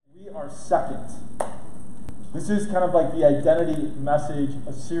are second. This is kind of like the identity message,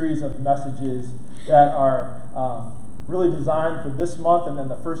 a series of messages that are really designed for this month and then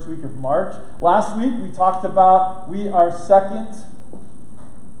the first week of March. Last week we talked about we are second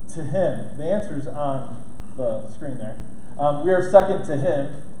to Him. The answer's on the screen there. We are second to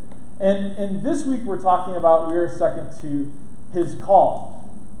Him. And this week we're talking about we are second to His call.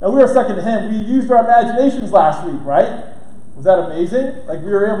 Now we are second to Him. We used our imaginations last week, right? Was that amazing? Like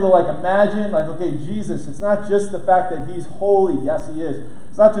we were able to imagine, okay, Jesus, it's not just the fact that He's holy. Yes, He is.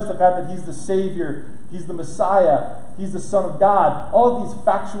 It's not just the fact that He's the Savior, He's the Messiah, He's the Son of God. All of these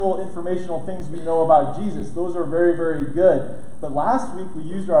factual, informational things we know about Jesus, those are very, very good. But last week we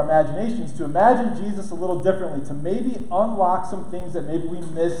used our imaginations to imagine Jesus a little differently, to maybe unlock some things that maybe we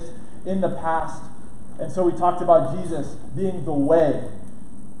missed in the past. And so we talked about Jesus being the way.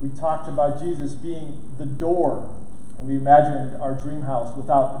 We talked about Jesus being the door. And we imagined our dream house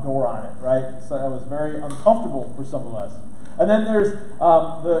without a door on it, right? So that was very uncomfortable for some of us. And then there's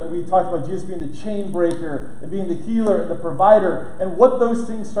we talked about Jesus being the chain breaker and being the healer and the provider, and what those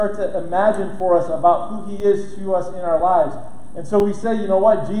things start to imagine for us about who He is to us in our lives. And so we say, you know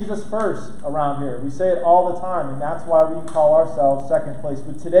what, Jesus first around here. We say it all the time, and that's why we call ourselves Second Place.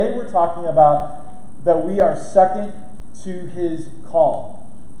 But today we're talking about that we are second to His call.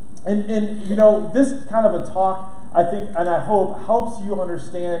 And this kind of a talk, I think, and I hope, helps you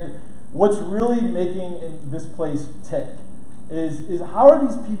understand what's really making this place tick. Is how are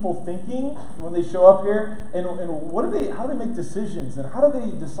these people thinking when they show up here, and how do they make decisions, and how do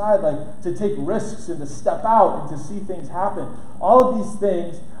they decide to take risks and to step out and to see things happen? All of these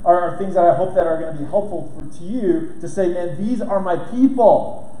things are things that I hope that are going to be helpful to you to say, man, these are my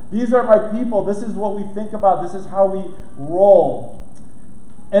people. These are my people. This is what we think about. This is how we roll.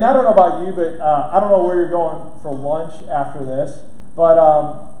 And I don't know about you, but I don't know where you're going for lunch after this, but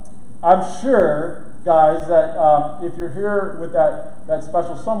I'm sure, guys, that if you're here with that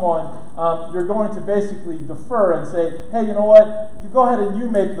special someone, you're going to basically defer and say, hey, you know what? You go ahead and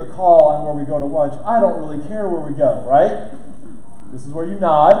you make the call on where we go to lunch. I don't really care where we go, right? This is where you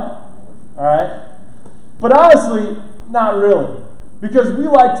nod, all right? But honestly, not really, because we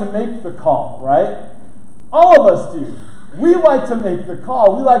like to make the call, right? All of us do. We like to make the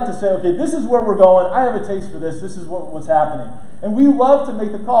call. We like to say, okay, this is where we're going. I have a taste for this. This is what's happening. And we love to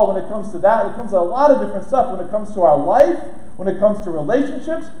make the call when it comes to that. It comes to a lot of different stuff. When it comes to our life, when it comes to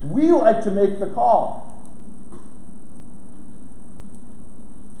relationships, we like to make the call.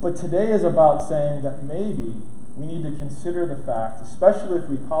 But today is about saying that maybe we need to consider the fact, especially if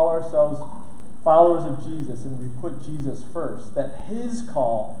we call ourselves followers of Jesus and we put Jesus first, that His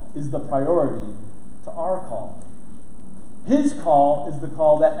call is the priority to our call. His call is the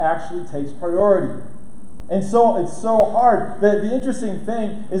call that actually takes priority. And so it's so hard. The interesting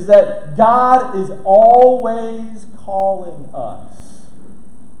thing is that God is always calling us.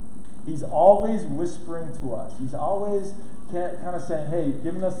 He's always whispering to us. He's always kind of saying, hey,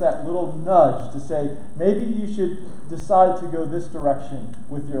 giving us that little nudge to say, maybe you should decide to go this direction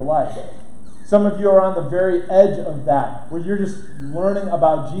with your life. Some of you are on the very edge of that, where you're just learning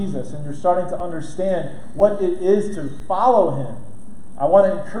about Jesus and you're starting to understand what it is to follow Him. I want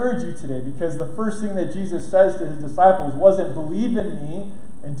to encourage you today, because the first thing that Jesus says to His disciples wasn't believe in me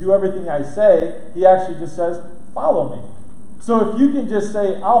and do everything I say. He actually just says, follow me. So if you can just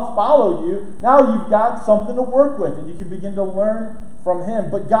say, I'll follow you, now you've got something to work with and you can begin to learn from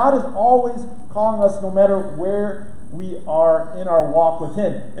Him. But God is always calling us no matter where we are in our walk with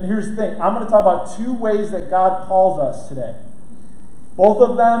Him. And here's the thing. I'm going to talk about two ways that God calls us today. Both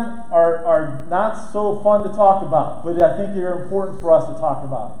of them are not so fun to talk about, but I think they're important for us to talk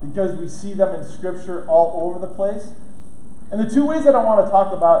about because we see them in Scripture all over the place. And the two ways that I want to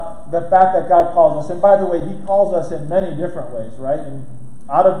talk about the fact that God calls us, and by the way, He calls us in many different ways, right? And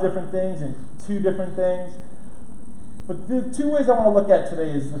out of different things and to different things. But the two ways I want to look at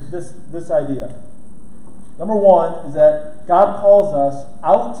today is this idea. Number one is that God calls us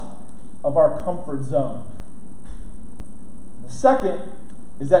out of our comfort zone. The second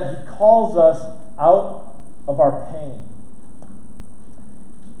is that He calls us out of our pain.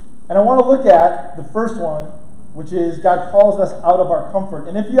 And I want to look at the first one, which is God calls us out of our comfort.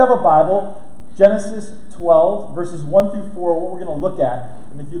 And if you have a Bible, Genesis 12, verses 1 through 4, what we're going to look at.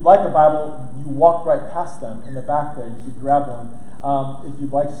 And if you'd like a Bible, you walk right past them in the back there. You could grab one. If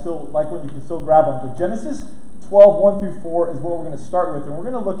you'd like one, you can still grab one. But Genesis 12, 1 through 4 is what we're going to start with. And we're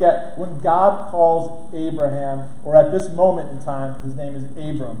going to look at when God calls Abraham, or at this moment in time, his name is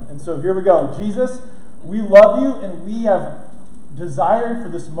Abram. And so here we go. Jesus, we love you, and we have desired for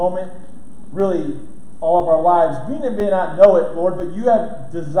this moment really all of our lives. We may not know it, Lord, but you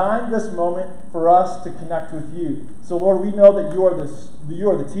have designed this moment for us to connect with you. So, Lord, we know that you are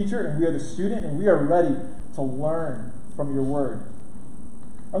the teacher and we are the student, and we are ready to learn from your word.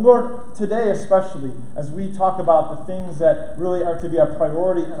 And Lord, today especially, as we talk about the things that really are to be a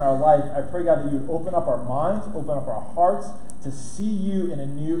priority in our life, I pray, God, that you would open up our minds, open up our hearts to see you in a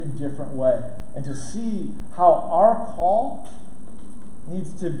new and different way, and to see how our call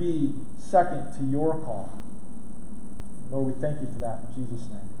needs to be second to your call. Lord, we thank you for that in Jesus'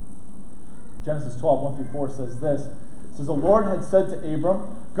 name. Genesis 12, 1-4 says this. It says, the Lord had said to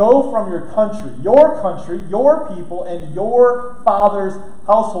Abram, go from your country, your people, and your father's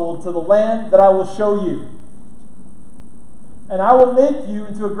household to the land that I will show you. And I will make you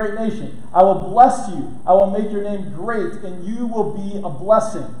into a great nation. I will bless you. I will make your name great, and you will be a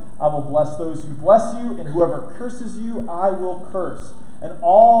blessing. I will bless those who bless you, and whoever curses you, I will curse. And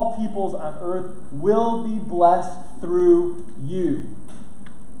all peoples on earth will be blessed through you.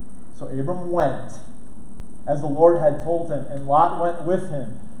 So Abram went, as the Lord had told him, and Lot went with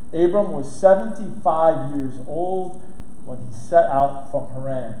him. Abram was 75 years old when he set out from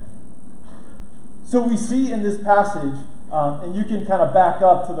Haran. So we see in this passage, and you can kind of back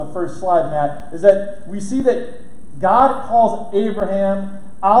up to the first slide, Matt, is that we see that God calls Abraham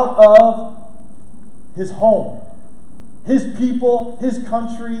out of his home, his people, his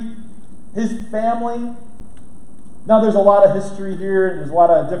country, his family. Now, there's a lot of history here, and there's a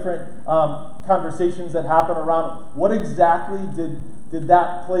lot of different conversations that happen around what exactly did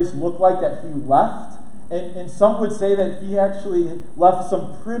that place look like that he left. And some would say that he actually left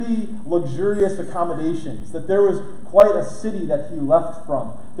some pretty luxurious accommodations, that there was quite a city that he left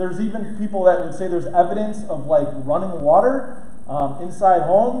from. There's even people that would say there's evidence of like running water inside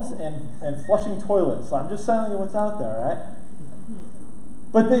homes and flushing toilets. So I'm just telling you what's out there, right?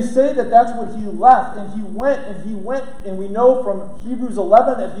 But they say that that's what he left, and he went, and we know from Hebrews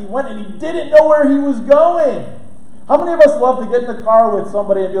 11 that he went and he didn't know where he was going. How many of us love to get in the car with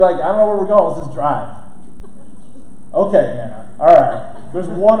somebody and be like, I don't know where we're going, let's just drive? Okay, Hannah. All right. There's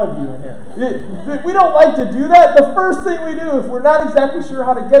one of you in here. We don't like to do that. The first thing we do, if we're not exactly sure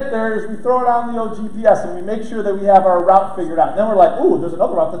how to get there, is we throw it on the old GPS and we make sure that we have our route figured out. And then we're like, ooh, there's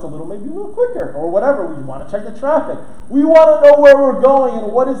another route that's maybe a little quicker, or whatever. We want to check the traffic. We want to know where we're going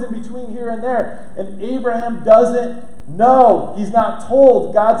and what is in between here and there. And Abraham doesn't know. He's not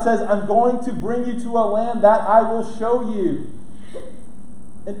told. God says, I'm going to bring you to a land that I will show you.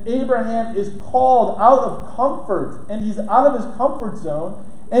 And Abraham is called out of comfort, and he's out of his comfort zone,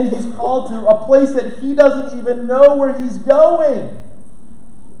 and he's called to a place that he doesn't even know where he's going.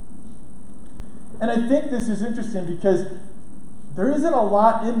 And I think this is interesting because there isn't a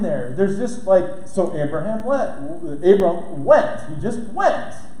lot in there. There's just like, so Abram went. He just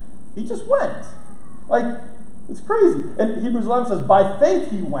went. He just went. Like, it's crazy. And Hebrews 11 says, by faith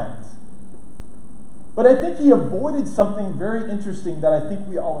he went. But I think he avoided something very interesting that I think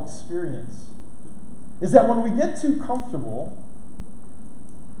we all experience. Is that when we get too comfortable,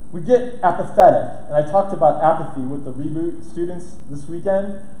 we get apathetic. And I talked about apathy with the Reboot students this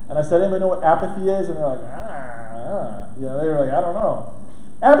weekend. And I said, anybody know what apathy is? And they're like, they were like, I don't know.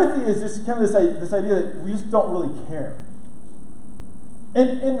 Apathy is just kind of this idea that we just don't really care.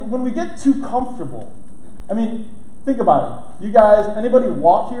 And when we get too comfortable, I mean, think about it. You guys, anybody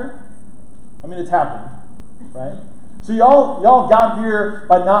walk here? I mean, it's happened, right? So y'all got here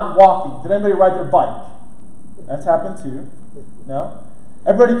by not walking. Did anybody ride their bike? That's happened too. No?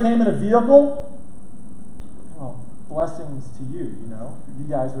 Everybody came in a vehicle? Well, blessings to you, you know. You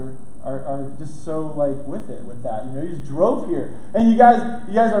guys are just so like with that. You know, you just drove here. And you guys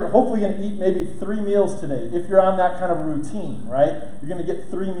are hopefully going to eat maybe 3 meals today. If you're on that kind of routine, right? You're going to get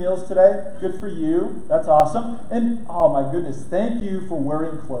 3 meals today. Good for you. That's awesome. And oh my goodness, thank you for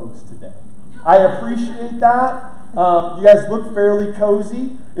wearing clothes today. I appreciate that. You guys look fairly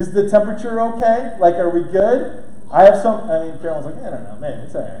cozy. Is the temperature okay? Like, are we good? Carolyn's like, I don't know, man,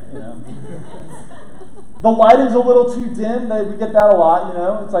 it's all right, you know. The lighting's a little too dim. We get that a lot, you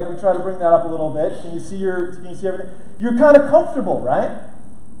know. It's like we try to bring that up a little bit. Can you see everything? You're kind of comfortable, right?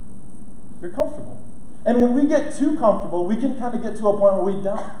 You're comfortable. And when we get too comfortable, we can kind of get to a point where we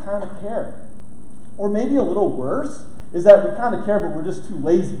don't kind of care. Or maybe a little worse is that we kind of care, but we're just too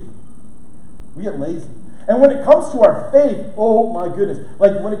lazy. We get lazy. And when it comes to our faith, oh my goodness.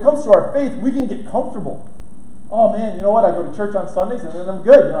 Like when it comes to our faith, we can get comfortable. Oh man, you know what? I go to church on Sundays and then I'm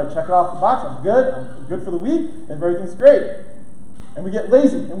good. You know, I check it off the box. I'm good for the week and everything's great. And we get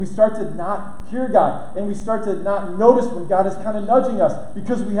lazy, and we start to not hear God, and we start to not notice when God is kind of nudging us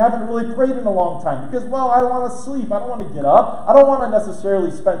because we haven't really prayed in a long time. Because, well, I want to sleep. I don't want to get up. I don't want to necessarily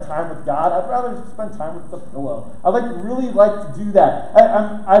spend time with God. I'd rather spend time with the pillow. I really like to do that.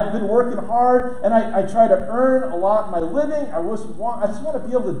 I've been working hard, and I try to earn a lot of my living. I just want to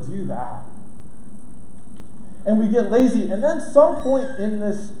be able to do that. And we get lazy, and then some point in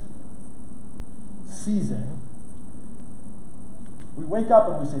this season, we wake up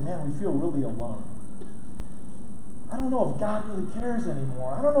and we say, man, we feel really alone. I don't know if God really cares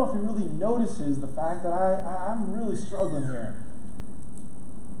anymore. I don't know if he really notices the fact that I'm really struggling here.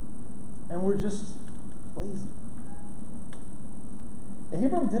 And we're just lazy.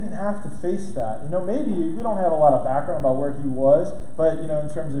 Abram didn't have to face that. Maybe we don't have a lot of background about where he was, but, in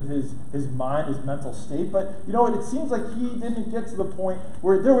terms of his mind, his mental state. But, it seems like he didn't get to the point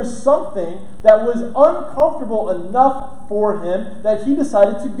where there was something that was uncomfortable enough for him that he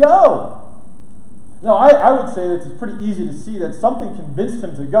decided to go. Now, I would say that it's pretty easy to see that something convinced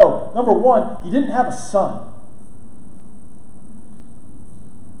him to go. Number one, he didn't have a son.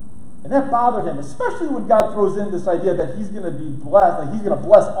 And that bothered him, especially when God throws in this idea that he's going to be blessed, like he's going to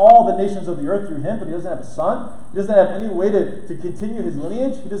bless all the nations of the earth through him, but he doesn't have a son. He doesn't have any way to continue his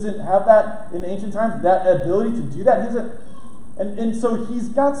lineage. He doesn't have that in ancient times, that ability to do that. And so he's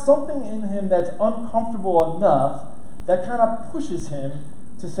got something in him that's uncomfortable enough that kind of pushes him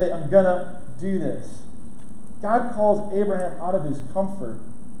to say, I'm going to do this. God calls Abraham out of his comfort,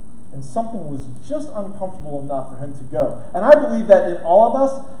 and something was just uncomfortable enough for him to go. And I believe that in all of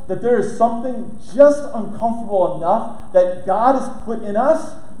us, that there is something just uncomfortable enough that God has put in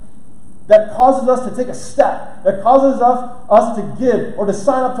us that causes us to take a step, that causes us to give or to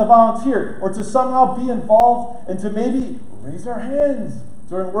sign up to volunteer or to somehow be involved and to maybe raise our hands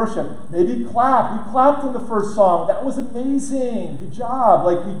during worship, maybe clap. We clapped in the first song. That was amazing. Good job.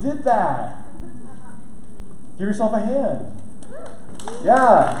 We did that. Give yourself a hand.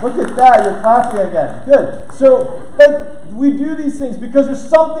 Yeah, look at that. You're clapping again. Good. So, we do these things because there's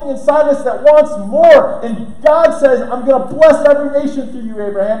something inside us that wants more. And God says, I'm going to bless every nation through you,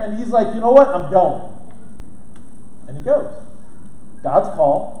 Abraham. And he's like, you know what? I'm going. And he goes. God's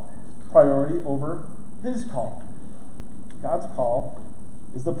call, priority over his call. God's call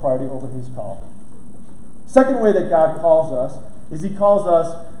is the priority over his call. Second way that God calls us is he calls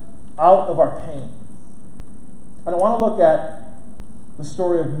us out of our pain. And I want to look at the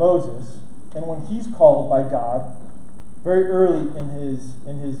story of Moses, and when he's called by God very early in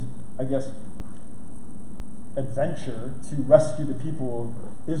his I guess adventure to rescue the people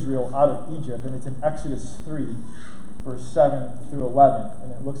of Israel out of Egypt, and it's in Exodus 3 verse 7 through 11,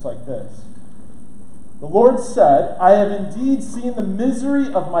 and it looks like this. The Lord said, I have indeed seen the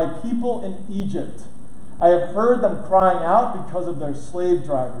misery of my people in Egypt. I have heard them crying out because of their slave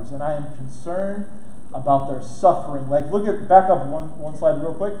drivers, and I am concerned about their suffering. Back up one slide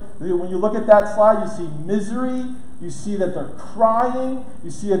real quick. When you look at that slide, you see misery, you see that they're crying,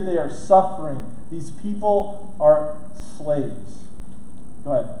 you see that they are suffering. These people are slaves.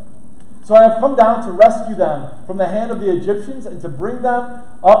 Go ahead. So I have come down to rescue them from the hand of the Egyptians and to bring them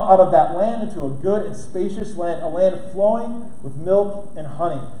up out of that land into a good and spacious land, a land flowing with milk and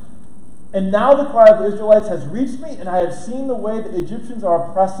honey. And now the cry of the Israelites has reached me, and I have seen the way the Egyptians are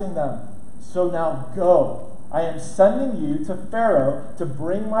oppressing them. So now go. I am sending you to Pharaoh to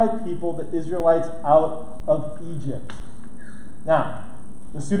bring my people, the Israelites, out of Egypt. Now,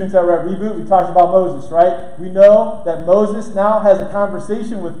 the students that were at Reboot, we talked about Moses, right? We know that Moses now has a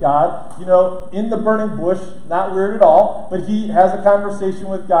conversation with God, in the burning bush. Not weird at all, but he has a conversation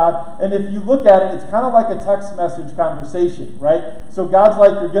with God. And if you look at it, it's kind of like a text message conversation, right? So God's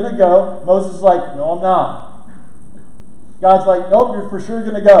like, you're going to go. Moses is like, no, I'm not. God's like, nope, you're for sure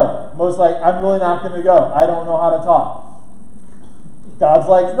going to go. Moses like, I'm really not going to go. I don't know how to talk. God's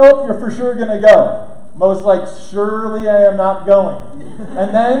like, nope, you're for sure going to go. Moses like, surely I am not going.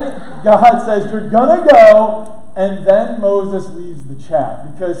 And then God says, you're going to go. And then Moses leaves the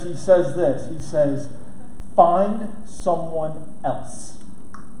chat because he says this. He says, find someone else.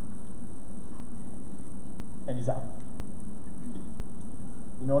 And he's out.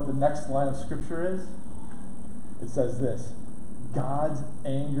 You know what the next line of scripture is? It says this, God's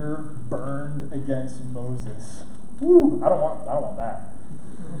anger burned against Moses. Woo, I don't want that.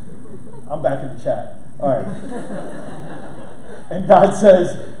 I'm back in the chat. All right. And God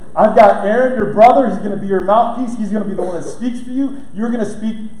says, I've got Aaron, your brother. He's going to be your mouthpiece. He's going to be the one that speaks for you. You're going to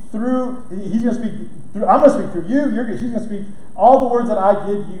speak through. He's going to speak through. I'm going to speak through you. He's going to speak all the words that I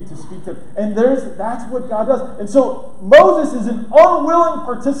give you to speak to. And that's what God does. And so Moses is an unwilling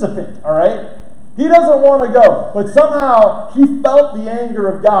participant. All right. He doesn't want to go. But somehow he felt the anger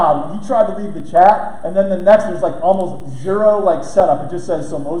of God when he tried to leave the chat. And then the next, there's like almost zero like setup. It just says,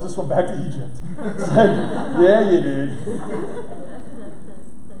 so Moses went back to Egypt. It's like, yeah, you did.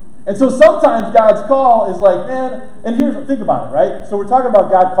 And so sometimes God's call is like, man, and think about it, right? So we're talking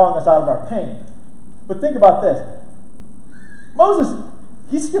about God calling us out of our pain. But think about this. Moses,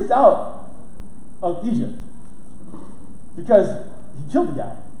 he skipped out of Egypt because he killed the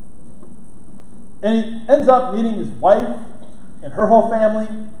guy. And he ends up meeting his wife and her whole family.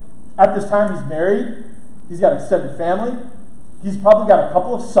 At this time, he's married. He's got an extended family. He's probably got a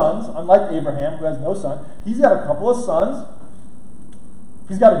couple of sons, unlike Abraham, who has no son. He's got a couple of sons.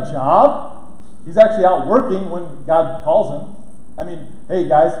 He's got a job. He's actually out working when God calls him. I mean, hey,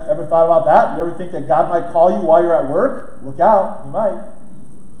 guys, ever thought about that? You ever think that God might call you while you're at work? Look out, he might.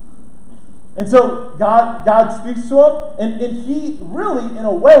 And so God speaks to him, and he really, in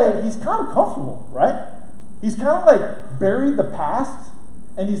a way, he's kind of comfortable, right? He's kind of like buried the past,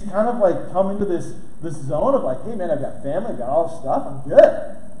 and he's kind of like come into this zone of like, hey man, I've got family, I've got all this stuff, I'm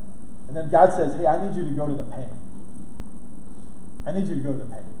good. And then God says, hey, I need you to go to the pain. I need you to go to the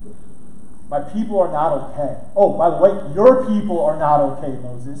pain. My people are not okay. Oh, by the way, your people are not okay,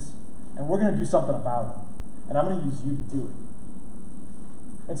 Moses, and we're going to do something about it. And I'm going to use you to do it.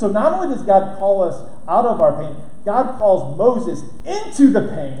 And so not only does God call us out of our pain, God calls Moses into the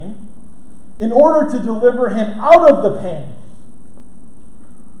pain in order to deliver him out of the pain.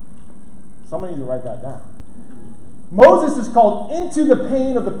 Somebody needs to write that down. Moses is called into the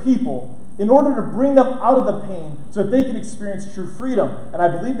pain of the people in order to bring them out of the pain so that they can experience true freedom. And I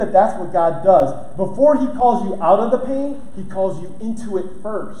believe that that's what God does. Before he calls you out of the pain, he calls you into it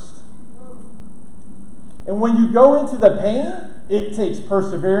first. And when you go into the pain, it takes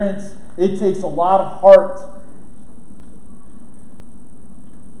perseverance. It takes a lot of heart.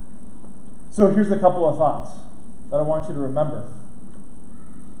 So here's a couple of thoughts that I want you to remember.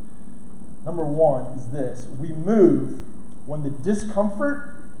 Number one is this. We move when the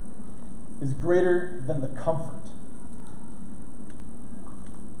discomfort is greater than the comfort.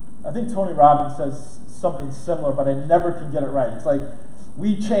 I think Tony Robbins says something similar, but I never can get it right. It's like,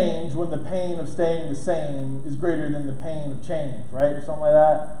 we change when the pain of staying the same is greater than the pain of change, right? Or something like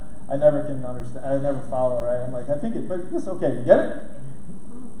that. I never can understand. I never follow it, right? I'm like, I think it, but it's okay. You get it?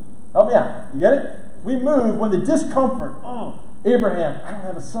 Help me out. You get it? We move when the discomfort, Abraham, I don't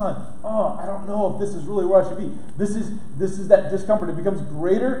have a son. I don't know if this is really where I should be. This is that discomfort. It becomes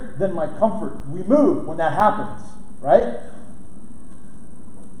greater than my comfort. We move when that happens, right?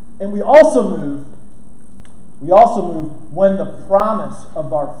 And we also move when the promise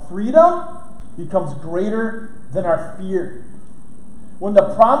of our freedom becomes greater than our fear. When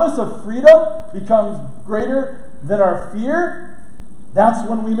the promise of freedom becomes greater than our fear, that's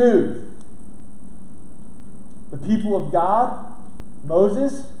when we move. The people of God,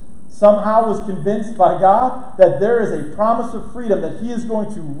 Moses, somehow was convinced by God that there is a promise of freedom, that he is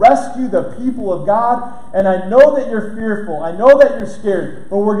going to rescue the people of God. And I know that you're fearful. I know that you're scared.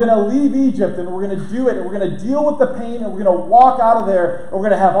 But we're going to leave Egypt, and we're going to do it, and we're going to deal with the pain, and we're going to walk out of there, and we're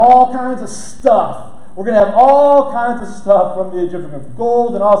going to have all kinds of stuff. We're going to have all kinds of stuff from the Egyptians, of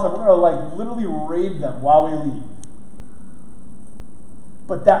gold and all stuff. We're going to literally raid them while we leave.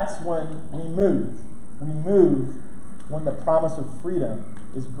 But that's when we move. We move when the promise of freedom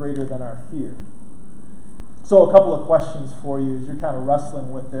is greater than our fear. So a couple of questions for you as you're kind of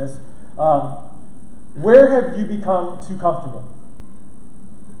wrestling with this. Where have you become too comfortable?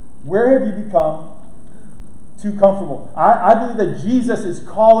 Where have you become too comfortable? I believe that Jesus is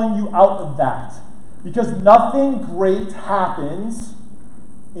calling you out of that, because nothing great happens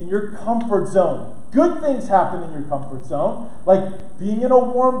in your comfort zone. Good things happen in your comfort zone, like being in a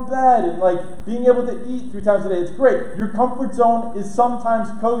warm bed and like being able to eat 3 times a day. It's great. Your comfort zone is sometimes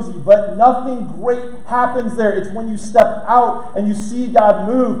cozy, but nothing great happens there. It's when you step out and you see God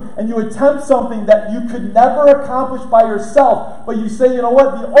move and you attempt something that you could never accomplish by yourself, but you say, you know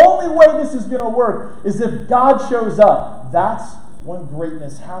what, the only way this is going to work is if God shows up. That's when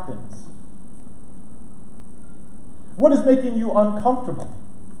greatness happens. What is making you uncomfortable?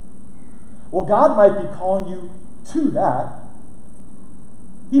 Well, God might be calling you to that.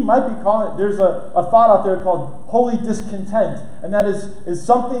 He might be calling it. There's a thought out there called holy discontent. And that is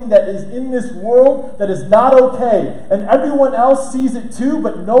something that is in this world that is not okay. And everyone else sees it too,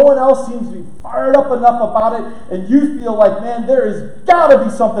 but no one else seems to be fired up enough about it. And you feel like, man, there has got to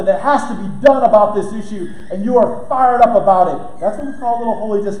be something that has to be done about this issue. And you are fired up about it. That's what we call a little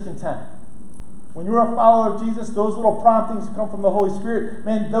holy discontent. When you're a follower of Jesus, those little promptings come from the Holy Spirit.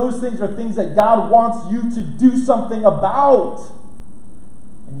 Man, those things are things that God wants you to do something about.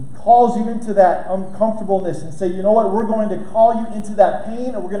 And He calls you into that uncomfortableness and say, you know what, we're going to call you into that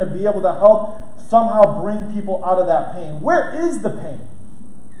pain and we're going to be able to help somehow bring people out of that pain. Where is the pain?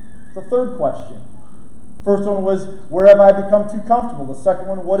 The third question. First one was, where have I become too comfortable? The second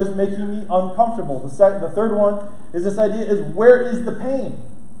one, what is making me uncomfortable? The third one is this idea is, where is the pain?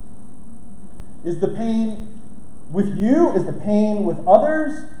 Is the pain with you? Is the pain with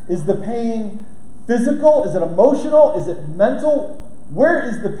others? Is the pain physical? Is it emotional? Is it mental? Where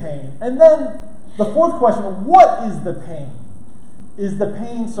is the pain? And then the fourth question, what is the pain? Is the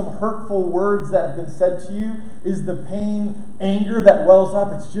pain some hurtful words that have been said to you? Is the pain anger that wells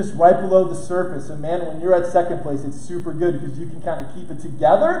up? It's just right below the surface. And man, when you're at second place, it's super good because you can kind of keep it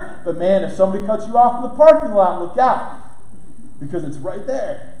together. But man, if somebody cuts you off in the parking lot, look out, because it's right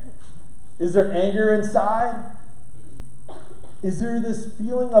there. Is there anger inside? Is there this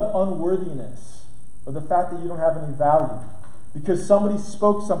feeling of unworthiness or the fact that you don't have any value? Because somebody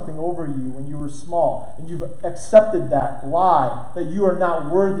spoke something over you when you were small, and you've accepted that lie, that you are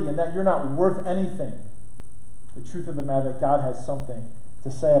not worthy and that you're not worth anything. The truth of the matter is that God has something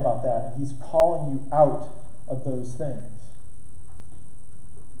to say about that, and He's calling you out of those things.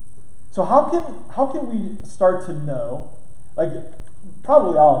 So how can we start to know, like,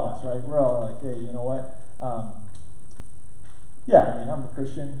 probably all of us, right? We're all like, hey, you know what? Yeah, I mean, I'm a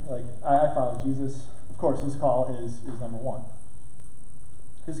Christian. Like, I follow Jesus. Of course, His call is number one.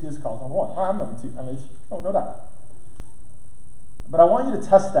 His call is number one. I'm number two. I mean, no doubt. But I want you to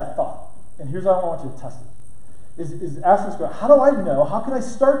test that thought. And here's how I want you to test it. Is ask this question, how do I know, how can I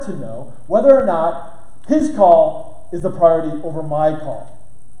start to know whether or not His call is the priority over my call?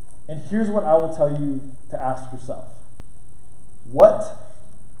 And here's what I will tell you to ask yourself. What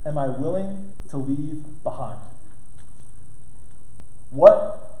am I willing to leave behind?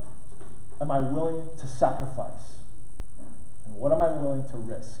 What am I willing to sacrifice? And what am I willing to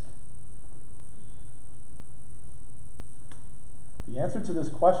risk? The answer to this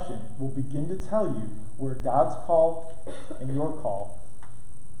question will begin to tell you where God's call and your call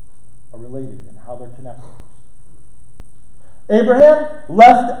are related and how they're connected. Abraham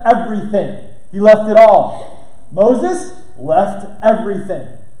left everything. He left it all. Moses left everything.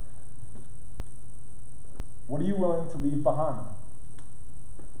 What are you willing to leave behind?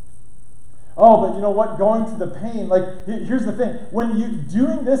 Oh, but you know what? Going to the pain, like, here's the thing. When you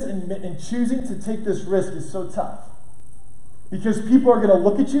doing this and choosing to take this risk is so tough. Because people are going to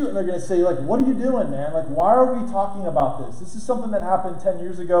look at you and they're going to say, like, what are you doing, man? Like, why are we talking about this? This is something that happened 10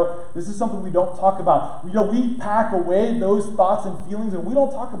 years ago. This is something we don't talk about. You know, we pack away those thoughts and feelings and we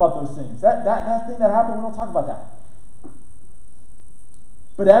don't talk about those things. That thing that happened, we don't talk about that.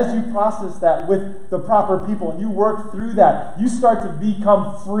 But as you process that with the proper people and you work through that, you start to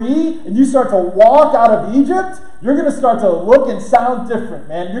become free and you start to walk out of Egypt, you're going to start to look and sound different,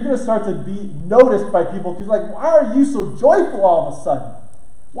 man. You're going to start to be noticed by people because, like, why are you so joyful all of a sudden?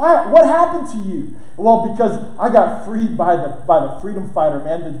 Why? What happened to you? Well, because I got freed by the freedom fighter,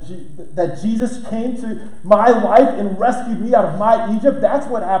 man. That Jesus came to my life and rescued me out of my Egypt. That's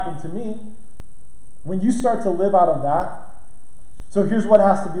what happened to me. When you start to live out of that, so here's what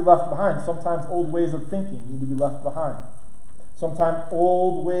has to be left behind. Sometimes old ways of thinking need to be left behind. Sometimes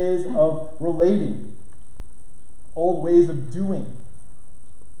old ways of relating. Old ways of doing.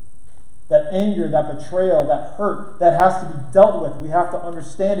 That anger, that betrayal, that hurt, that has to be dealt with. We have to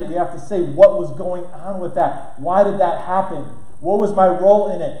understand it. We have to say what was going on with that. Why did that happen? What was my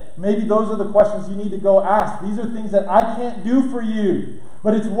role in it? Maybe those are the questions you need to go ask. These are things that I can't do for you.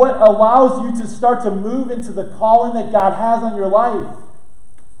 But it's what allows you to start to move into the calling that God has on your life.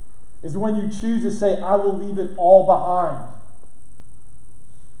 Is when you choose to say, I will leave it all behind.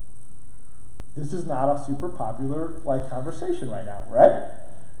 This is not a super popular conversation right now, right?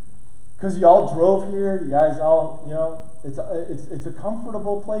 Because y'all drove here, you guys all, it's a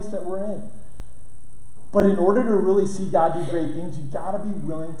comfortable place that we're in. But in order to really see God do great things, you got to be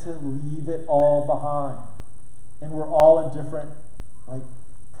willing to leave it all behind. And we're all in different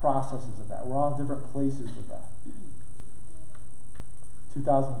processes of that. We're all in different places with that.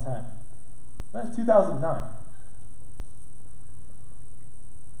 2010. That's 2009.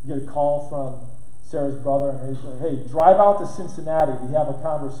 You get a call from Sarah's brother, and he's like, hey, drive out to Cincinnati. We have a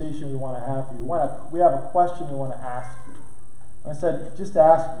conversation we want to have for you. We have a question we want to ask you. And I said, just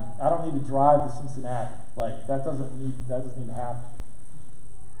ask me. I don't need to drive to Cincinnati. That doesn't need to happen.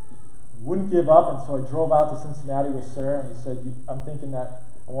 Wouldn't give up, and so I drove out to Cincinnati with Sarah, and he said, I'm thinking that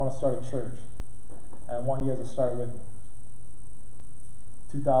I want to start a church, and I want you guys to start with me.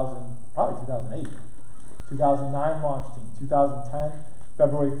 probably 2008. 2009 launch team. 2010,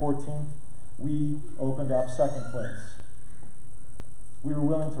 February 14th, we opened up Second Place. we were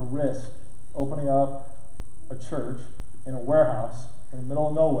willing to risk opening up a church in a warehouse in the middle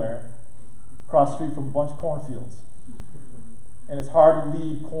of nowhere, across the street from a bunch of cornfields. And it's hard to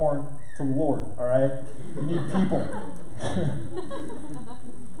lead corn to the Lord, all right? You need people.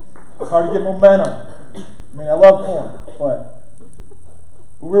 It's hard to get momentum. I mean, I love corn, but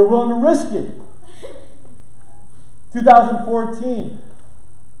we were willing to risk it. 2014,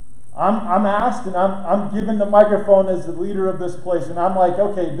 I'm asked, and I'm given the microphone as the leader of this place, and I'm like,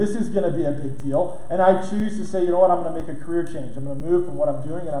 okay, this is going to be a big deal. And I choose to say, you know what, I'm going to make a career change. I'm going to move from what I'm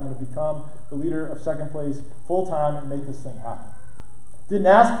doing, and I'm going to become the leader of Second Place full-time and make this thing happen. Didn't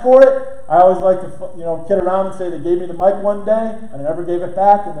ask for it. I always like to, kid around and say they gave me the mic one day, and I never gave it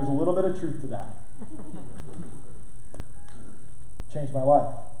back, and there's a little bit of truth to that. Changed my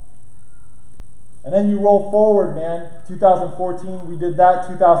life. And then you roll forward, man. 2014, we did that.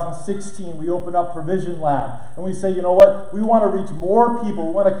 2016, we opened up Provision Lab. And we say, you know what? We want to reach more people.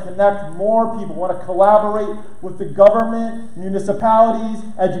 We want to connect more people. We want to collaborate with the government, municipalities,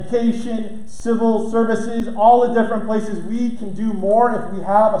 education, civil services, all the different places. We can do more if we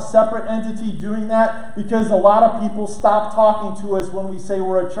have a separate entity doing that, because a lot of people stop talking to us when we say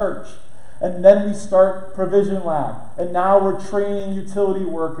we're a church. And then we start Provision Lab. And now we're training utility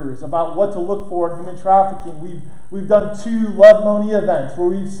workers about what to look for in human trafficking. We've done 2 Love Moni events where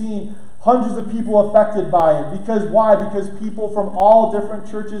we've seen hundreds of people affected by it. Because why? Because people from all different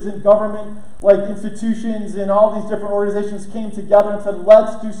churches and government, like institutions and all these different organizations, came together and said,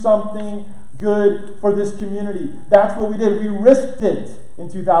 let's do something good for this community. That's what we did. We risked it in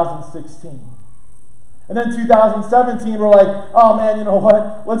 2016. And then 2017, we're like, oh man, you know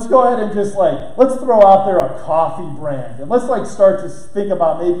what? Let's go ahead and just let's throw out there a coffee brand. And let's start to think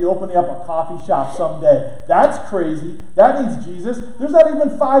about maybe opening up a coffee shop someday. That's crazy. That needs Jesus. There's not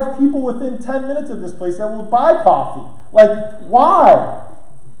even 5 people within 10 minutes of this place that will buy coffee. Why?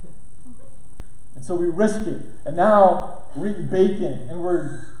 And so we risk it. And now we're eating bacon and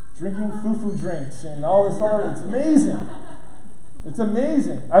we're drinking fufu drinks and all this other. It's amazing. It's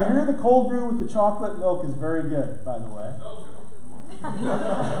amazing. I hear the cold brew with the chocolate milk is very good, by the way.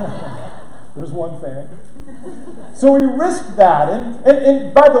 There's one fan. So we risked that.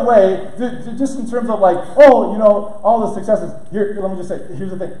 And by the way, just in terms of all the successes, here, let me just say, here's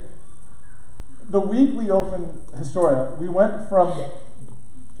the thing. The week we opened Historia, we went from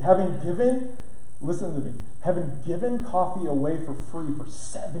having given coffee away for free for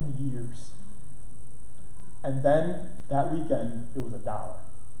 7 years. And then that weekend, it was $1.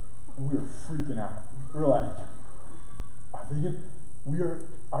 And we were freaking out. We were like,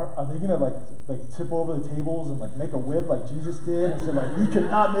 are they gonna tip over the tables and make a whip like Jesus did and say you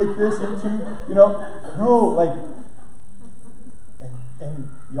cannot make this into, no, and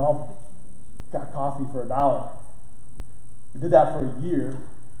y'all got coffee for $1. We did that for a year,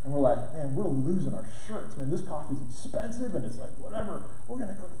 and we're like, man, we're losing our shirts. Man, this coffee's expensive, and it's whatever. We're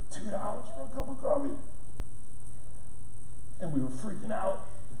gonna go to $2 for a cup of coffee. And we were freaking out.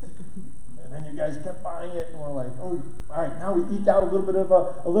 And then you guys kept buying it, and we're like, oh, all right, now we eked out a little bit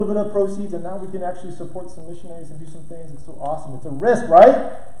of proceeds, and now we can actually support some missionaries and do some things. It's so awesome. It's a risk,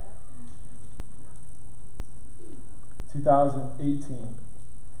 right? 2018,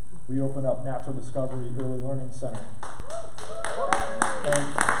 we opened up Natural Discovery Early Learning Center. And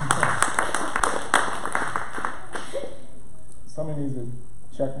somebody needs to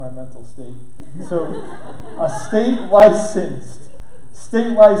check my mental state. So, a state licensed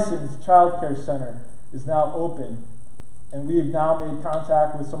child care center is now open, and we have now made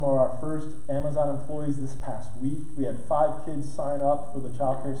contact with some of our first Amazon employees this past week. We had 5 kids sign up for the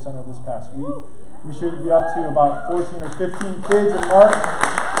child care center this past week. We should be up to about 14 or 15 kids in March.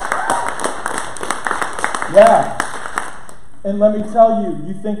 Yeah. And let me tell you,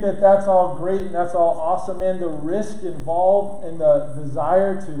 you think that that's all great and that's all awesome, and the risk involved and the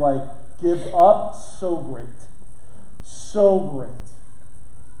desire to give up, so great. So great.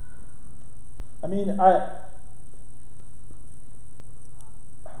 I mean, I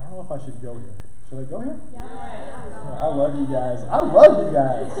don't know if I should go here. Should I go here? Yeah. I love you guys. I love you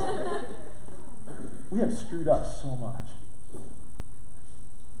guys. We have screwed up so much.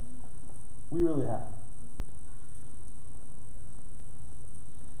 We really have.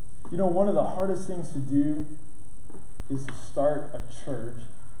 One of the hardest things to do is to start a church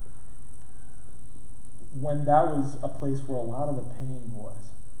when that was a place where a lot of the pain was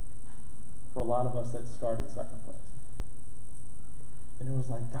for a lot of us that started Second Place. And it was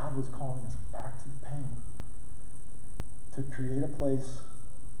like God was calling us back to the pain, to create a place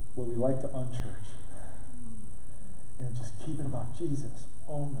where we like to unchurch and just keep it about Jesus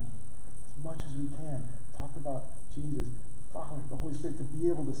only, as much as we can. Talk about Jesus, Father, the Holy Spirit, to be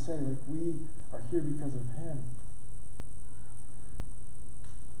able to say, like, we are here because of Him.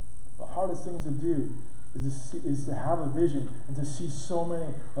 The hardest thing to do is to have a vision and to see so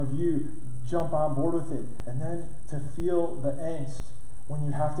many of you jump on board with it, and then to feel the angst when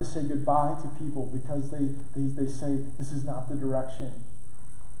you have to say goodbye to people because they say, this is not the direction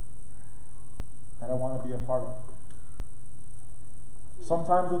that I want to be a part of.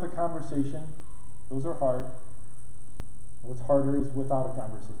 Sometimes with a conversation, those are hard. What's harder is without a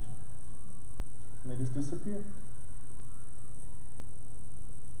conversation. And they just disappear.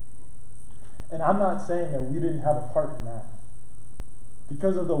 And I'm not saying that we didn't have a part in that.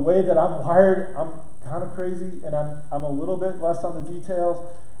 Because of the way that I'm wired, I'm kind of crazy, and I'm a little bit less on the details,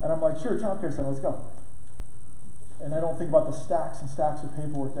 and I'm like, sure, childcare center, let's go. And I don't think about the stacks and stacks of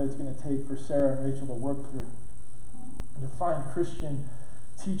paperwork that it's going to take for Sarah and Rachel to work through. And to find Christian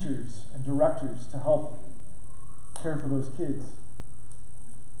teachers and directors to help care for those kids.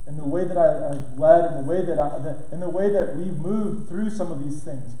 And the way that I've led, and the way that we've moved through some of these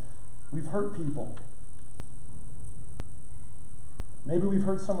things, we've hurt people. Maybe we've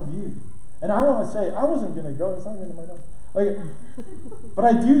hurt some of you. And I want to say, I wasn't going to go. It's not going to my nose. But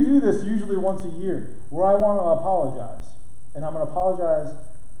I do this usually once a year, where I want to apologize. And I'm going to apologize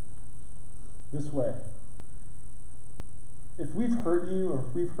this way. If we've hurt you, or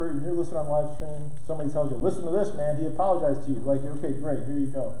if we've hurt you, you're listening on live stream, somebody tells you, listen to this, man, he apologized to you. Like, okay, great, here you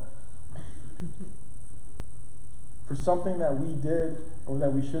go. For something that we did, or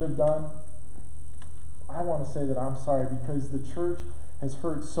that we should have done, I want to say that I'm sorry, because the church has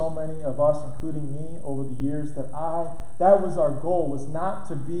hurt so many of us, including me, over the years, that was our goal, was not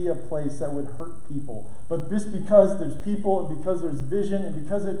to be a place that would hurt people. But just because there's people, and because there's vision, and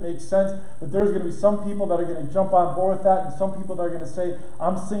because it makes sense, that there's going to be some people that are going to jump on board with that, and some people that are going to say,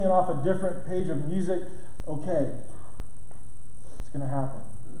 I'm singing off a different page of music. Okay, it's going to happen.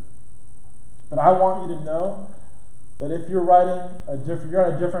 But I want you to know that if you're you're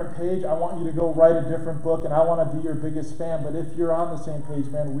on a different page, I want you to go write a different book, and I want to be your biggest fan. But if you're on the same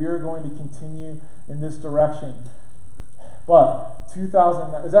page, man, we are going to continue in this direction. But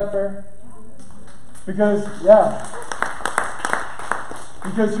 2009, is that fair? Because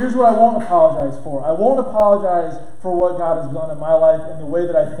here's what I won't apologize for. I won't apologize for what God has done in my life and the way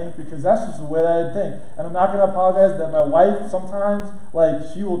that I think, because that's just the way that I think. And I'm not going to apologize that my wife sometimes, like,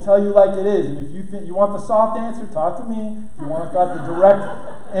 she will tell you like it is. And if you think you want the soft answer, talk to me. If you want the direct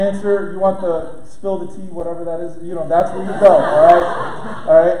answer, you want the spill the tea, whatever that is, that's where you go, all right?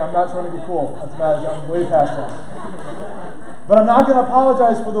 All right? I'm not trying to be cool. That's not, I'm way past that. But I'm not going to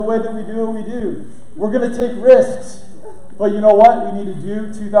apologize for the way that we do what we do. We're going to take risks. But you know what we need to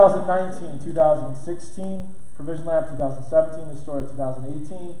do? 2019, 2016, Provision Lab, 2017, the story of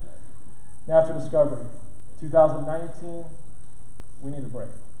 2018, Natural Discovery. 2019, we need a break.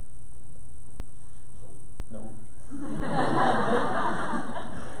 No.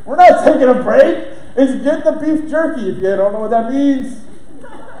 We're not taking a break. It's get the beef jerky. If you don't know what that means,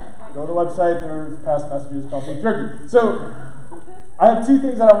 go to the website. There's past messages called beef jerky. So I have two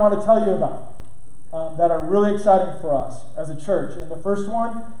things that I want to tell you about. That are really exciting for us as a church. And the first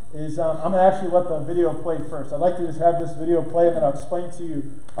one is, I'm going to actually let the video play first. I'd like to just have this video play, and then I'll explain to you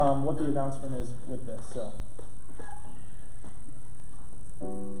what the announcement is with this.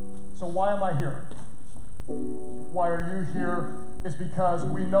 So why am I here? Why are you here? It's because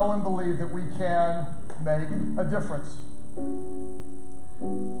we know and believe that we can make a difference.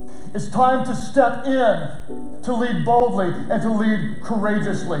 It's time to step in, to lead boldly, and to lead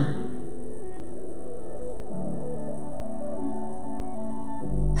courageously.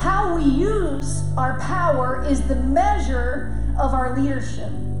 How we use our power is the measure of our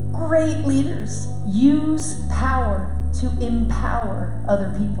leadership. Great leaders use power to empower other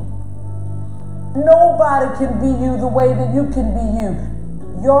people. Nobody can be you the way that you can be you.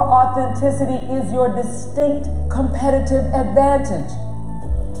 Your authenticity is your distinct competitive advantage.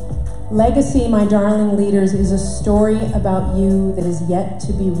 Legacy, my darling leaders, is a story about you that is yet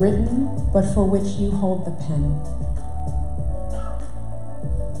to be written, but for which you hold the pen.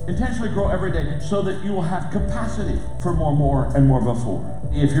 Intentionally grow every day so that you will have capacity for more, and more before.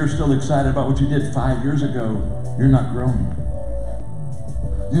 If you're still excited about what you did 5 years ago, you're not growing.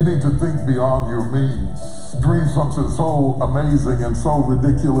 You need to think beyond your means. Dream something so amazing and so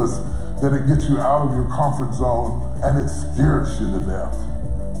ridiculous that it gets you out of your comfort zone and it scares you to death.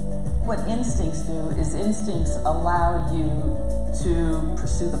 What instincts do is instincts allow you to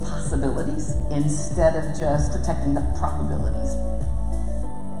pursue the possibilities instead of just detecting the probabilities.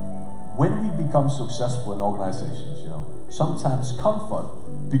 When we become successful in organizations, sometimes comfort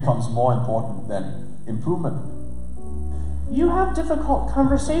becomes more important than improvement. You have difficult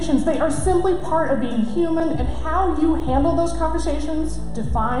conversations. They are simply part of being human, and how you handle those conversations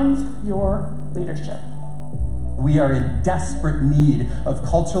defines your leadership. We are in desperate need of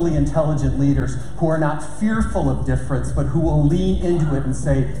culturally intelligent leaders who are not fearful of difference, but who will lean into it and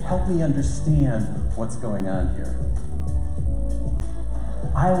say, help me understand what's going on here.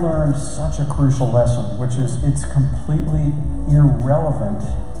 I learned such a crucial lesson, which is it's completely irrelevant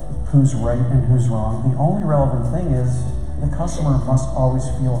who's right and who's wrong. The only relevant thing is the customer must always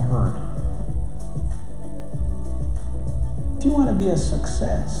feel heard. If you want to be a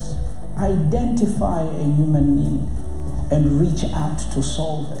success, identify a human need and reach out to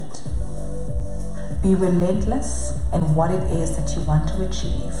solve it. Be relentless in what it is that you want to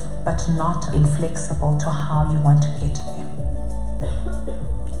achieve, but not inflexible to how you want to get there.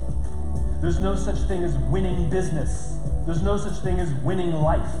 There's no such thing as winning business. There's no such thing as winning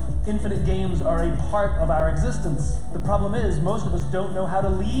life. Infinite games are a part of our existence. The problem is, most of us don't know how to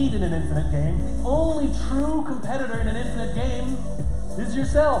lead in an infinite game. The only true competitor in an infinite game is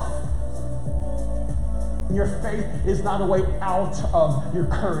yourself. Your faith is not a way out of your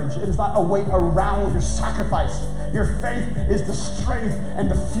courage. It is not a way around your sacrifice. Your faith is the strength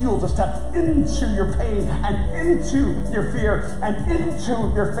and the fuel to step into your pain and into your fear and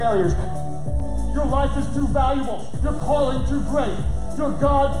into your failures. Your life is too valuable. Your calling too great. Your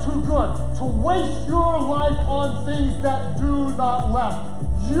God too good to waste your life on things that do not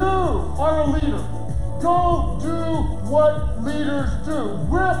last. You are a leader. Go do what leaders do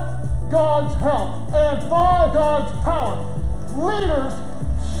with God's help and by God's power. Leaders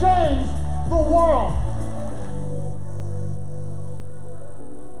change the world.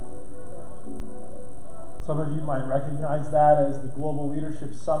 Some of you might recognize that as the Global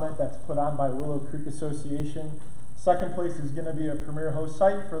Leadership Summit that's put on by Willow Creek Association. Second Place is going to be a premier host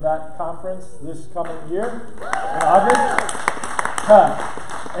site for that conference this coming year in August.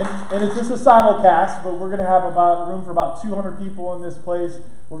 And it's just a simulcast, but we're going to have room for about 200 people in this place.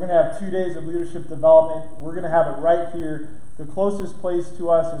 We're going to have 2 days of leadership development. We're going to have it right here. The closest place to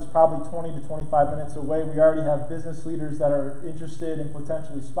us is probably 20 to 25 minutes away. We already have business leaders that are interested in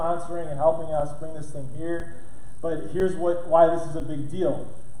potentially sponsoring and helping us bring this thing here. But here's why this is a big deal.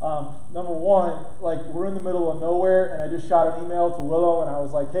 Number one, we're in the middle of nowhere, and I just shot an email to Willow, and I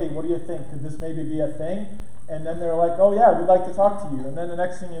was like, hey, what do you think? Could this maybe be a thing? And then they're like, oh yeah, we'd like to talk to you. And then the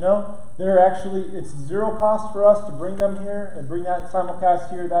next thing you know, it's zero cost for us to bring them here and bring that simulcast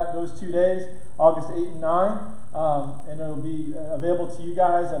here those 2 days, August 8 and 9. And it'll be available to you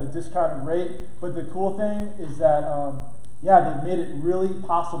guys at a discounted rate. But the cool thing is that, they've made it really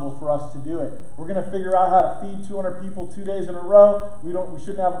possible for us to do it. We're going to figure out how to feed 200 people 2 days in a row. We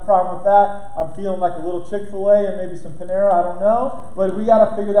shouldn't have a problem with that. I'm feeling like a little Chick-fil-A and maybe some Panera, I don't know. But we got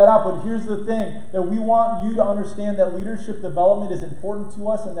to figure that out. But here's the thing, that we want you to understand that leadership development is important to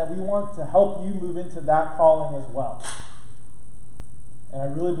us and that we want to help you move into that calling as well. And I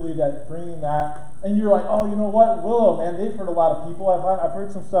really believe that bringing that, and you're like, oh, you know what, Willow, man, they've heard a lot of people. I've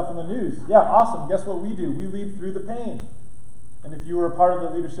heard some stuff in the news. Yeah, awesome. Guess what we do? We lead through the pain. And if you were a part of the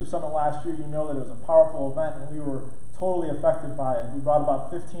Leadership Summit last year, you know that it was a powerful event, and we were totally affected by it. We brought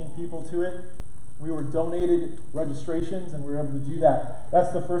about 15 people to it. We were donated registrations, and we were able to do that.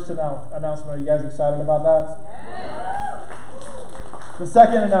 That's the first announcement. Are you guys excited about that? Yeah. The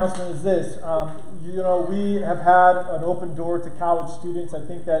second announcement is this. We have had an open door to college students. I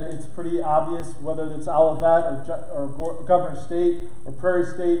think that it's pretty obvious, whether it's Olivet or Governor State or Prairie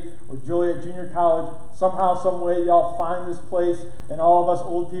State or Joliet Junior College, somehow, some way, y'all find this place, and all of us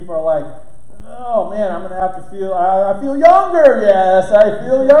old people are like, oh man, I'm going to have to feel, I feel younger, yes, I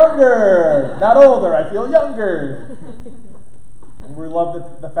feel younger. Not older, I feel younger. And we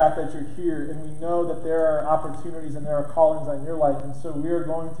love the fact that you're here, and we know that there are opportunities and there are callings on your life. And so we are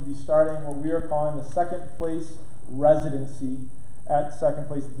going to be starting what we are calling the Second Place Residency at Second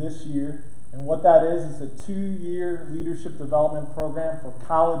Place this year. And what that is a 2-year leadership development program for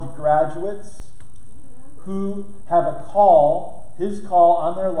college graduates who have his call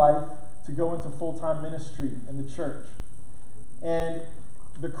on their life to go into full-time ministry in the church. And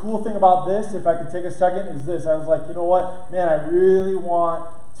the cool thing about this, if I could take a second, is this. I was like, you know what, man, I really want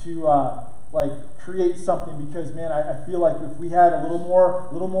to create something because, man, I feel like if we had a little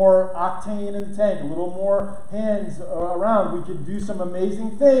more octane in the tank, a little more hands around, we could do some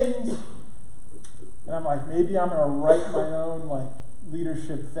amazing things. And I'm like, maybe I'm going to write my own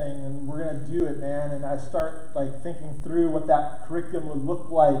leadership thing, and we're going to do it, man. And I start thinking through what that curriculum would look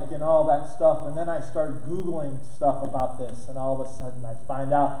like and all that stuff, and then I start Googling stuff about this, and all of a sudden I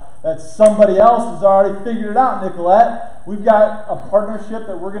find out that somebody else has already figured it out, Nicolette. We've got a partnership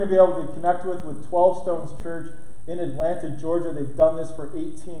that we're going to be able to connect with 12 Stones Church in Atlanta, Georgia. They've done this for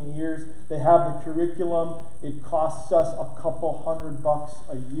 18 years. They have the curriculum. It costs us a couple $100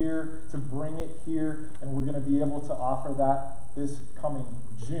 a year to bring it here, and we're going to be able to offer that this coming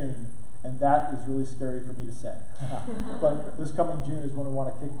June. And that is really scary for me to say. But this coming June is when we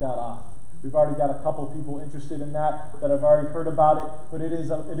want to kick that off. We've already got a couple of people interested in that have already heard about it. But it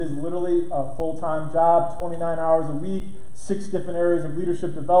is literally a full-time job, 29 hours a week, 6 different areas of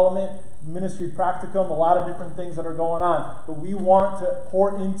leadership development, ministry practicum, a lot of different things that are going on. But we want to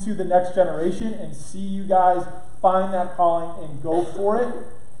pour into the next generation and see you guys find that calling and go for it.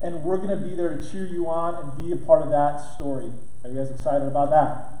 And we're going to be there to cheer you on and be a part of that story. Are you guys excited about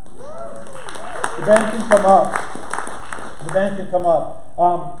that? The band can come up. The band can come up.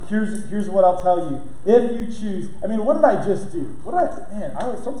 Here's what I'll tell you. If you choose, what did I just do?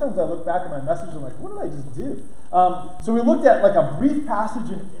 Sometimes I look back at my message and I'm like, what did I just do? So we looked at like a brief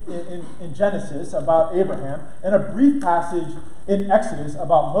passage in Genesis about Abraham and a brief passage in Exodus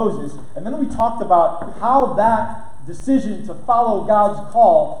about Moses. And then we talked about how that decision to follow God's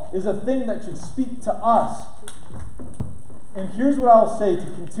call is a thing that should speak to us. And here's what I'll say to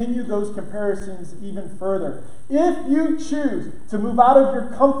continue those comparisons even further. If you choose to move out of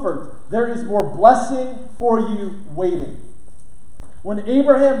your comfort, there is more blessing for you waiting. When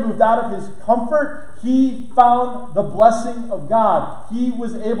Abraham moved out of his comfort, he found the blessing of God. He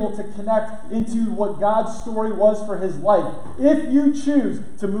was able to connect into what God's story was for his life. If you choose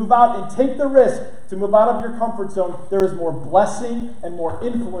to move out and take the risk to move out of your comfort zone, there is more blessing and more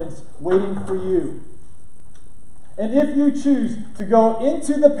influence waiting for you. And if you choose to go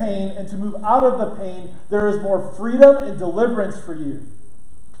into the pain and to move out of the pain, there is more freedom and deliverance for you.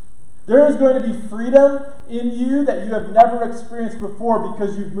 There is going to be freedom in you that you have never experienced before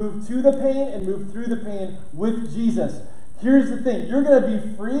because you've moved to the pain and moved through the pain with Jesus. Here's the thing. You're going to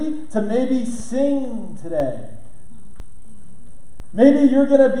be free to maybe sing today. Maybe you're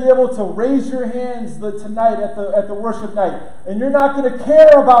going to be able to raise your hands tonight at the worship night, and you're not going to care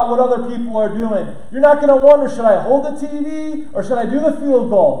about what other people are doing. You're not going to wonder, should I hold the TV or should I do the field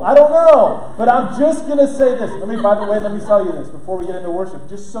goal? I don't know, but I'm just going to say this. By the way, let me tell you this before we get into worship,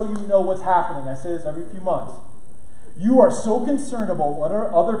 just so you know what's happening. I say this every few months. You are so concerned about what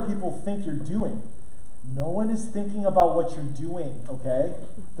other people think you're doing. No one is thinking about what you're doing, okay?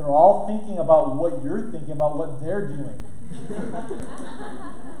 They're all thinking about what you're thinking about what they're doing.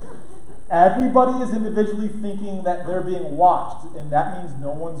 Everybody is individually thinking that they're being watched, and that means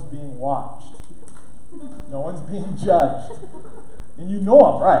no one's being watched. No one's being judged. And you know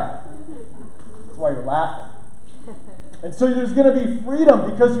I'm right. That's why you're laughing. And so there's going to be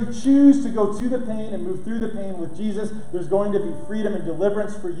freedom because you choose to go to the pain and move through the pain with Jesus. There's going to be freedom and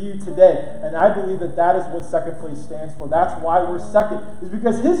deliverance for you today. And I believe that is what second place stands for. That's why we're second. Is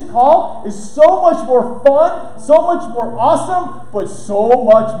because his call is so much more fun, so much more awesome, but so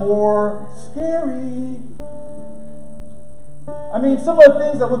much more scary. Some of the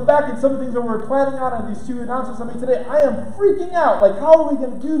things I look back at, some of the things that we're planning on these 2 announcements, today, I am freaking out. Like, how are we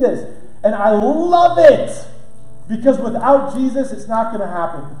going to do this? And I love it. Because without Jesus, it's not going to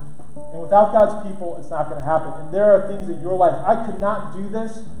happen. And without God's people, it's not going to happen. And there are things in your life. I could not do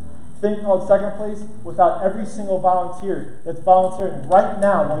this thing called Second Place without every single volunteer that's volunteering right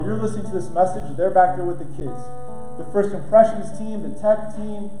now. While you're listening to this message, they're back there with the kids. The First Impressions team, the tech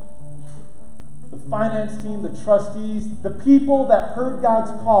team, the finance team, the trustees, the people that heard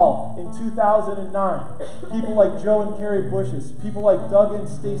God's call in 2009. People like Joe and Carrie Bushes. People like Doug and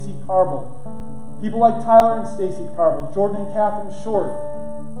Stacy Carble. People like Tyler and Stacy Carble, Jordan and Catherine Short,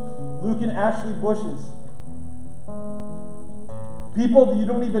 Luke and Ashley Bushes. People that you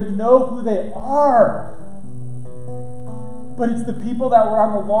don't even know who they are. But it's the people that were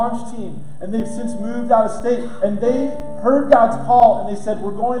on the launch team, and they've since moved out of state, and they heard God's call, and they said,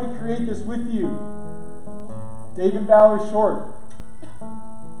 we're going to create this with you. Dave and Valerie Short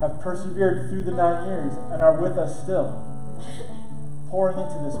have persevered through the 9 years and are with us still, pouring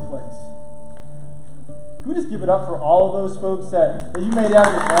into this place. Can we just give it up for all of those folks that you made out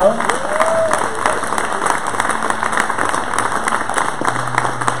of your own?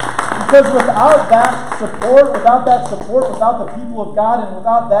 Because without that support, without the people of God, and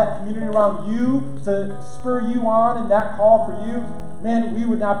without that community around you to spur you on and that call for you, man, we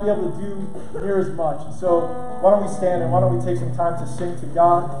would not be able to do near as much. So why don't we stand and why don't we take some time to sing to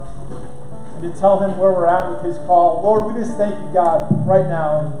God and to tell him where we're at with his call. Lord, we just thank you, God, right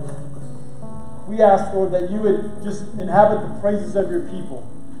now. We ask, Lord, that you would just inhabit the praises of your people.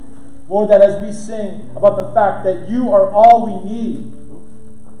 Lord, that as we sing about the fact that you are all we need.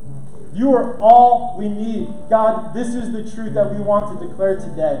 You are all we need. God, this is the truth that we want to declare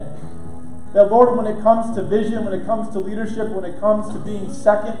today. That, Lord, when it comes to vision, when it comes to leadership, when it comes to being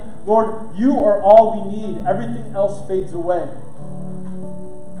second, Lord, you are all we need. Everything else fades away.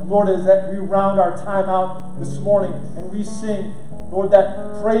 And Lord, as that we round our time out this morning and we sing, Lord,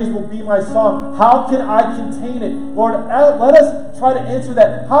 that praise will be my song. How can I contain it? Lord, let us try to answer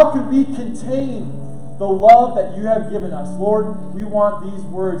that. How can we contain the love that you have given us? Lord, we want these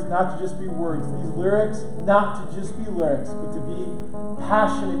words not to just be words, these lyrics not to just be lyrics, but to be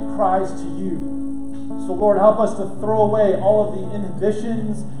passionate cries to you. So Lord, help us to throw away all of the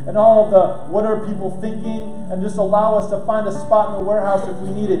inhibitions and all of the what are people thinking, and just allow us to find a spot in the warehouse if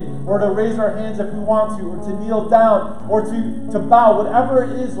we need it, or to raise our hands if we want to, or to kneel down, or to bow, whatever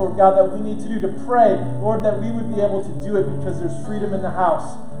it is, Lord God, that we need to do, to pray, Lord, that we would be able to do it because there's freedom in the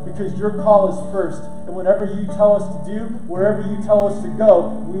house. Because your call is first. And whatever you tell us to do, wherever you tell us to go,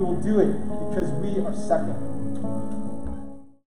 we will do it because we are second.